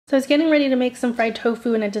So I was getting ready to make some fried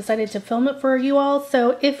tofu and I decided to film it for you all.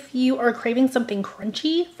 So if you are craving something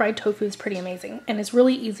crunchy, fried tofu is pretty amazing and it's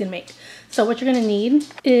really easy to make. So what you're gonna need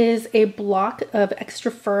is a block of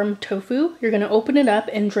extra firm tofu. You're gonna open it up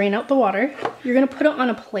and drain out the water. You're gonna put it on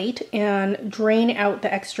a plate and drain out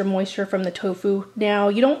the extra moisture from the tofu. Now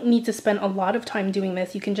you don't need to spend a lot of time doing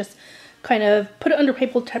this. You can just kind of put it under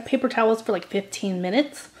paper towels for like 15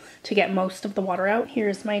 minutes. To get most of the water out.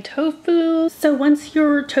 Here's my tofu. So once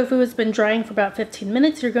your tofu has been drying for about 15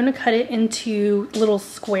 minutes, you're gonna cut it into little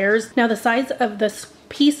squares. Now the size of the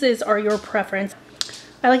pieces are your preference.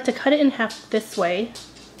 I like to cut it in half this way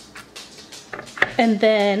and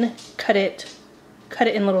then cut it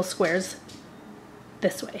in little squares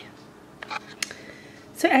this way.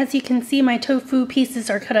 So as you can see, my tofu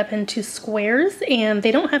pieces are cut up into squares and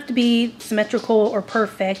they don't have to be symmetrical or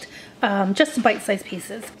perfect, just bite-sized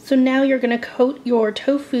pieces. So now you're gonna coat your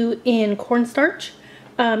tofu in cornstarch.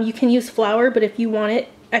 You can use flour, but if you want it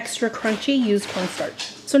extra crunchy, use cornstarch.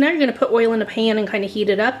 So now you're gonna put oil in a pan and kind of heat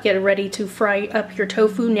it up, get it ready to fry up your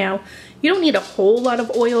tofu. Now, you don't need a whole lot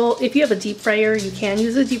of oil. If you have a deep fryer, you can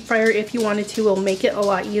use a deep fryer if you wanted to. It'll make it a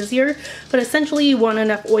lot easier. But essentially you want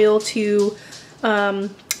enough oil to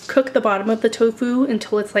cook the bottom of the tofu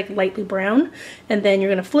until it's like lightly brown, and then you're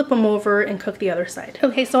gonna flip them over and cook the other side.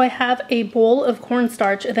 Okay, so I have a bowl of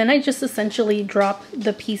cornstarch, and then I just essentially drop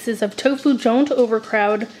the pieces of tofu. Don't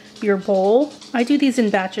overcrowd your bowl. I do these in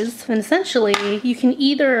batches, and essentially you can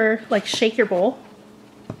either like shake your bowl,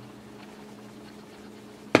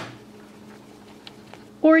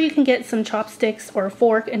 or you can get some chopsticks or a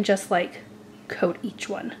fork and just like coat each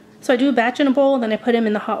one. So I do a batch in a bowl, then I put them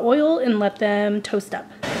in the hot oil and let them toast up.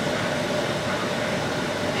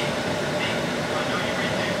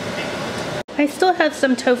 I still have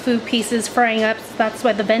some tofu pieces frying up, so that's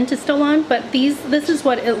why the vent is still on, but this is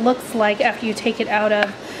what it looks like after you take it out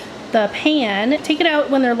of the pan. Take it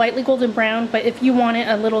out when they're lightly golden brown, but if you want it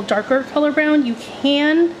a little darker color brown, you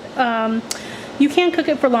can cook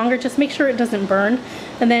it for longer. Just make sure it doesn't burn.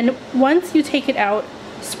 And then once you take it out,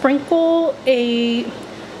 sprinkle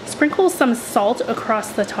some salt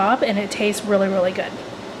across the top and it tastes really, really good.